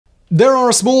There are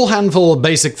a small handful of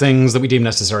basic things that we deem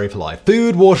necessary for life.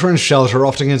 Food, water, and shelter are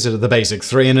often considered the basic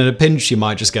three, and in a pinch you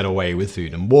might just get away with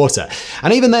food and water.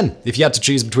 And even then, if you had to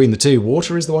choose between the two,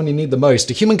 water is the one you need the most.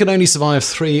 A human can only survive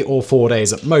 3 or 4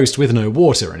 days at most with no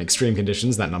water. In extreme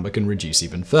conditions, that number can reduce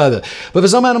even further. But for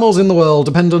some animals in the world,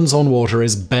 dependence on water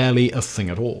is barely a thing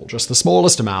at all. Just the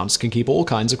smallest amounts can keep all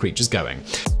kinds of creatures going.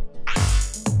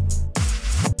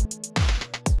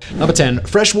 Number 10.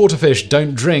 Freshwater fish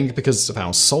don't drink because of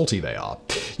how salty they are.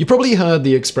 You've probably heard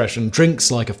the expression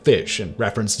drinks like a fish in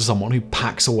reference to someone who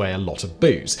packs away a lot of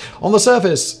booze. On the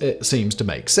surface, it seems to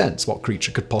make sense. What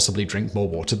creature could possibly drink more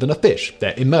water than a fish?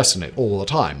 They're immersed in it all the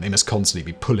time. They must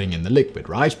constantly be pulling in the liquid,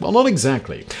 right? Well, not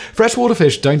exactly. Freshwater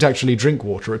fish don't actually drink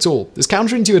water at all. As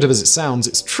counterintuitive as it sounds,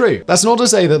 it's true. That's not to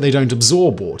say that they don't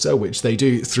absorb water, which they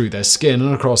do through their skin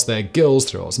and across their gills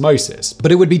through osmosis.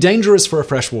 But it would be dangerous for a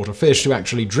freshwater fish to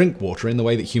actually drink water in the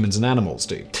way that humans and animals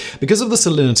do. Because of the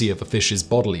salinity of a fish's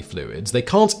bodily fluids, they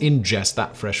can't ingest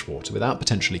that fresh water without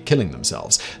potentially killing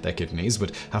themselves. Their kidneys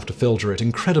would have to filter it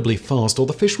incredibly fast, or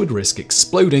the fish would risk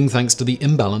exploding thanks to the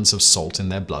imbalance of salt in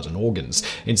their blood and organs.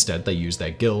 Instead, they use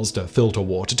their gills to filter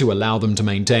water to allow them to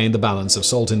maintain the balance of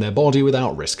salt in their body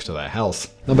without risk to their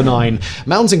health. Number 9.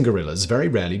 Mountain gorillas very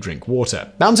rarely drink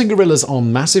water. Mountain gorillas are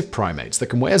massive primates that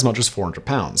can weigh as much as 400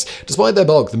 pounds. Despite their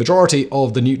bulk, the majority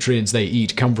of the nutrients they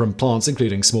eat come from plants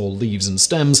including small leaves and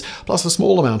stems, plus a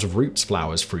small amount of roots,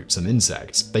 flowers, fruits, and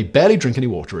insects. They barely drink any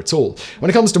water at all.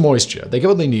 When it comes to moisture, they get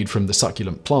what they need from the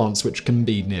succulent plants, which can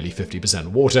be nearly 50%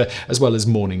 water, as well as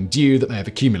morning dew that may have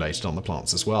accumulated on the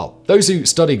plants as well. Those who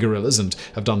study gorillas, and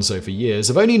have done so for years,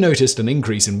 have only noticed an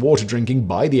increase in water drinking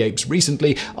by the apes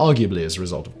recently, arguably as a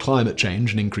result of climate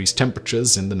change and increased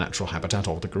temperatures in the natural habitat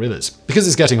of the gorillas. Because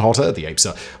it's getting hotter, the apes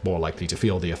are more likely to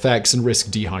feel the effects and risk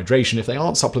dehydration if they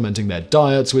aren't supplementing their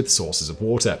diets with sources of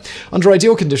water. Under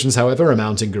ideal conditions, however, a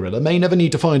mountain gorilla may never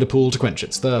need to find a pool to quench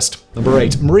its thirst. Number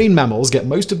 8. Marine mammals get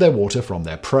most of their water from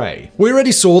their prey. We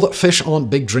already saw that fish aren't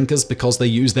big drinkers because they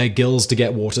use their gills to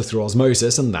get water through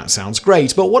osmosis, and that sounds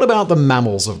great, but what about the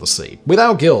mammals of the sea?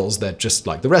 Without gills, they're just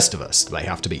like the rest of us. They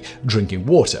have to be drinking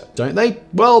water, don't they?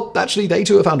 Well, actually, they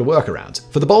too have found a workaround.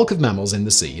 For the bulk of mammals in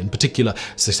the sea, in particular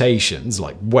cetaceans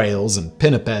like whales and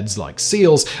pinnipeds like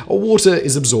seals, water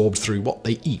is absorbed through what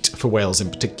they eat. For whales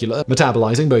in particular,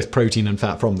 metabolizing both protein and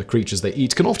fat from the creatures they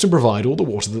eat can often provide all the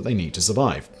water that they need to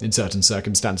survive. In certain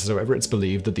circumstances, however, it's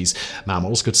believed that these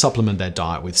mammals could supplement their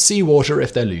diet with seawater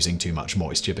if they're losing too much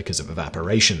moisture because of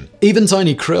evaporation. Even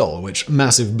tiny krill, which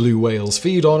massive blue whales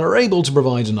feed on, are able to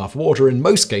provide enough water in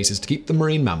most cases to keep the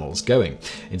marine mammals going.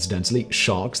 Incidentally,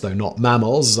 sharks, though not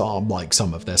mammals, are like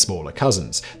some of their smaller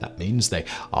cousins. That means they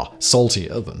are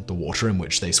saltier than the water in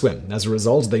which they swim. As a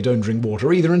result, they don't drink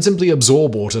water either and simply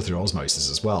absorb water through osmosis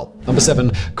as well. Number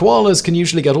 7. Koalas can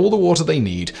usually get all the water they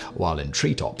need while in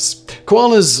treetops.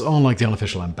 Koalas are like the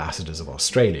unofficial ambassadors of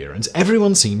Australia, and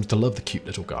everyone seems to love the cute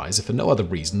little guys if for no other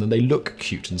reason than they look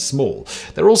cute and small.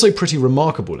 They're also pretty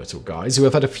remarkable little guys who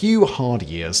have had a few hard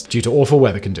years due to awful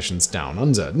weather conditions down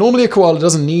under. Normally a koala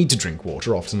doesn't need to drink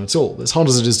water often at all. As hard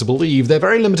as it is to believe, their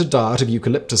very limited diet of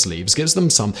eucalyptus leaves gives them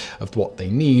some of what they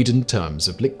need in terms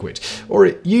of liquid. Or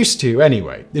it used to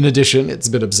anyway. In addition, it's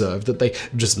been observed that they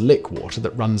just lick water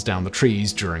that runs down the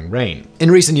trees during rain.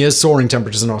 In recent years, soaring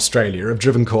temperatures in Australia have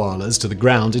driven koalas to the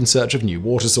ground in search of new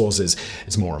water sources.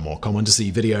 It's more and more common to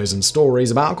see videos and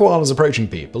stories about koalas approaching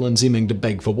people and seeming to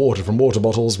beg for water from water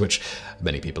bottles, which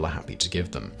many people are happy to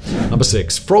give them. Number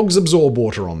 6. Frogs absorb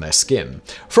water on their skin.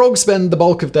 Frogs spend the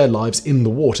bulk of their lives in the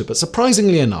water, but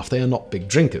surprisingly enough, they are not big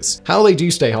drinkers. How they do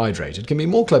stay hydrated can be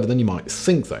more clever than you might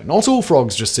think, though. Not all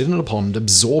frogs just sit in a pond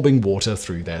absorbing water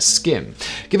through their skin.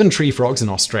 Given tree frogs in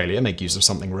Australia make use of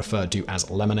something referred to as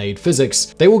lemonade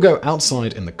physics, they will go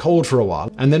outside in the cold for a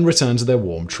while and then return to their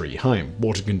warm tree home.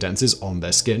 Water condenses on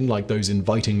their skin like those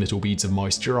inviting little beads of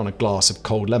moisture on a glass of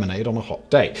cold lemonade on a hot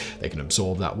day. They can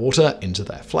absorb that water into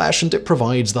their flesh, and it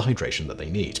provides the hydration that they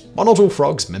need. While not all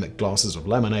frogs mimic glasses of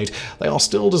lemonade, they are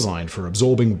still designed for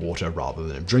absorbing water rather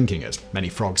than drinking it. Many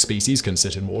frog species can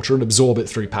sit in water and absorb it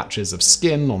through patches of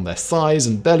skin on their thighs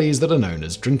and bellies that are known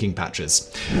as drinking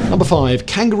patches. Number 5.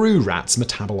 Kangaroo rats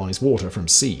metabolize water from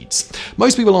seeds.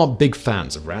 Most people aren't big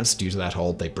fans of rats due to that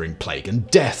whole they bring plague and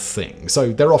death thing,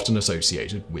 so they're often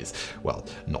associated with, well,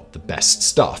 not the best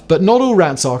stuff. But not all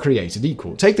rats are created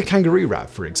equal. Take the kangaroo rat,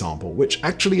 for example, which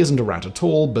actually isn't a rat at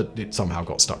all, but it somehow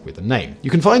got stuck with the name. You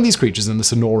can find these creatures in the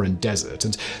Sonoran Desert,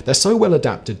 and they're so well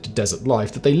adapted to desert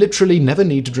life that they literally never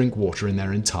need to drink water in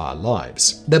their entire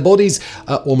lives. Their bodies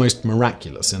are almost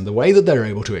miraculous in the way that they're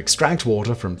able to extract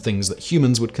water from things that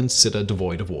humans would consider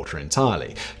devoid of water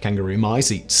entirely. Kangaroo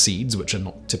mice eat seeds, which are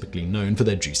not typically known for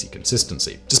their juicy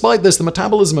consistency. Despite this, the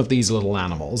metabolism of these little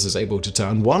animals is able to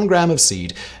turn 1 gram of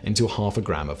seed into half a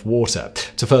gram of water.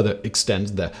 To further extend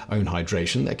their own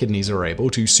hydration, their kidneys are able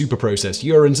to superprocess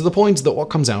urine to the point that what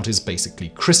comes out is basically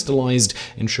crystallized,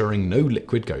 ensuring no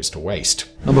liquid goes to waste.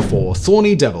 Number 4.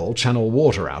 Thorny devil channel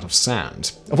water out of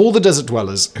sand. Of all the desert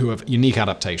dwellers who have unique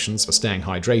adaptations for staying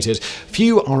hydrated,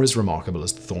 few are as remarkable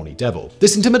as the thorny devil.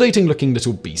 This intimidating looking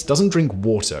little beast doesn't drink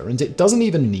water, and it doesn't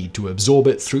even need to absorb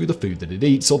it through the food that it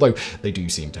eats, although they do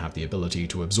seem to have the ability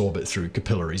to absorb it through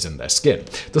capillaries in their skin.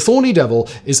 The thorny devil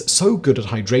is so good at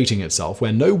hydrating itself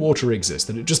where no water exists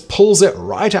that it just pulls it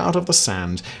right out of the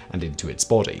sand and into its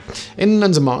body. In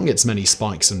and among its many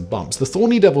spikes and bumps, the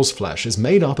thorny devil's flesh is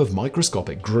made up of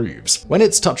microscopic grooves. When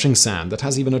it's touching sand that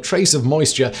has even a trace of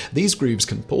moisture, these grooves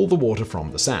can pull the water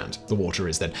from the sand. The water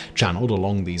is then channeled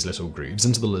along these little grooves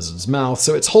into the lizard's mouth,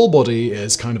 so its whole body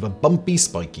is kind of a bumpy,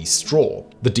 spiky straw.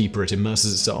 The deeper it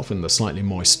immerses itself in the slightly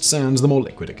moist sand, the more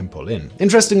liquid it can pull in.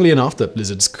 Interestingly enough, the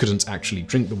lizards couldn't actually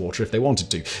drink the water if they wanted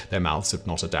to. Their mouths have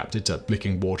not adapted to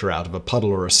licking water out of a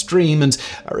puddle or a stream and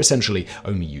are essentially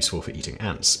only useful for eating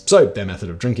ants. So their method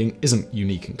of drinking isn't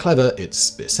unique and clever,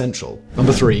 it's essential.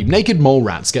 Number 3. Naked mole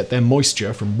rats get their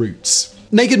moisture from roots.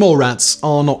 Naked mole rats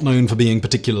are not known for being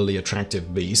particularly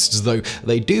attractive beasts, though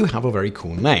they do have a very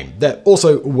cool name. They're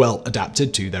also well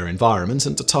adapted to their environment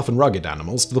and to tough and rugged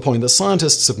animals, to the point that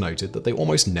scientists have noted that they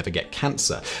almost never get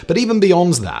cancer. But even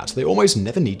beyond that, they almost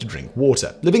never need to drink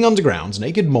water. Living underground,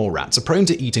 naked mole rats are prone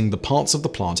to eating the parts of the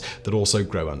plant that also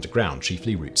grow underground,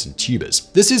 chiefly roots and tubers.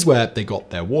 This is where they got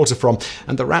their water from,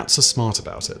 and the rats are smart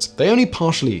about it. They only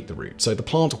partially eat the root, so the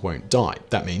plant won't die.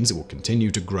 That means it will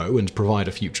continue to grow and provide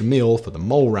a future meal for the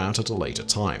mole rat at a later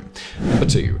time. Number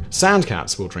 2.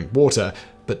 Sandcats will drink water,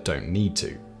 but don't need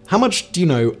to. How much do you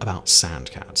know about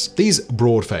sandcats? These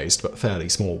broad-faced but fairly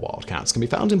small wildcats can be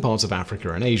found in parts of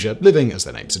Africa and Asia, living, as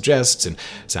their name suggests, in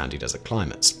sandy desert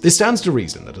climates. This stands to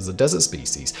reason that as a desert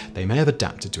species, they may have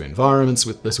adapted to environments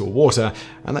with little water,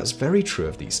 and that's very true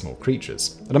of these small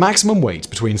creatures. At a maximum weight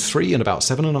between 3 and about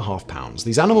 7.5 pounds,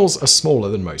 these animals are smaller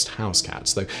than most house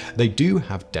cats, though they do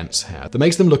have dense hair that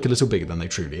makes them look a little bigger than they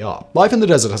truly are. Life in the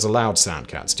desert has allowed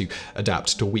sandcats to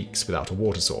adapt to weeks without a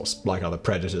water source. Like other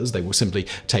predators, they will simply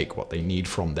take what they need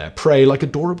from their prey, like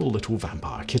adorable little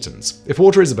vampire kittens. If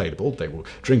water is available, they will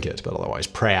drink it, but otherwise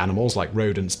prey animals like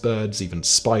rodents, birds, even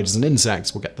spiders and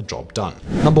insects will get the job done.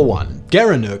 Number 1.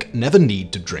 Gerenuk never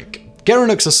need to drink.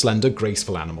 Gerenuks are slender,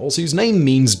 graceful animals whose name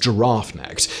means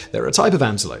giraffe-necked. They're a type of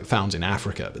antelope found in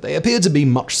Africa, but they appear to be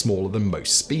much smaller than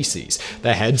most species.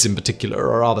 Their heads, in particular,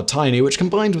 are rather tiny, which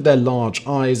combined with their large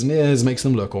eyes and ears makes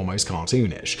them look almost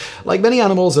cartoonish. Like many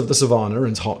animals of the savanna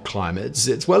and hot climates,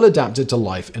 it's well adapted to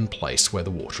life in place where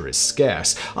the water is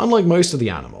scarce. Unlike most of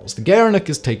the animals, the Gerenuk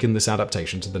has taken this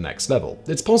adaptation to the next level.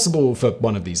 It's possible for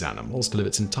one of these animals to live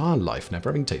its entire life never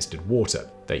having tasted water.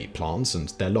 They eat plants, and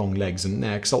their long legs and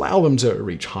necks allow them to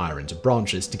reach higher into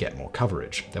branches to get more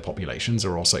coverage. Their populations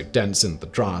are also dense in the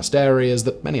driest areas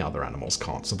that many other animals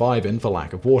can't survive in for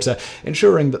lack of water,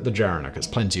 ensuring that the Gerenuk has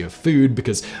plenty of food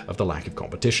because of the lack of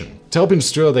competition. To help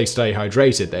ensure they stay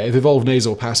hydrated, they have evolved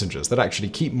nasal passages that actually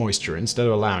keep moisture instead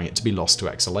of allowing it to be lost to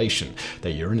exhalation.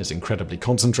 Their urine is incredibly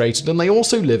concentrated, and they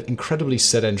also live incredibly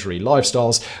sedentary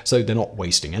lifestyles, so they're not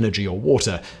wasting energy or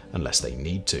water unless they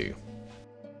need to.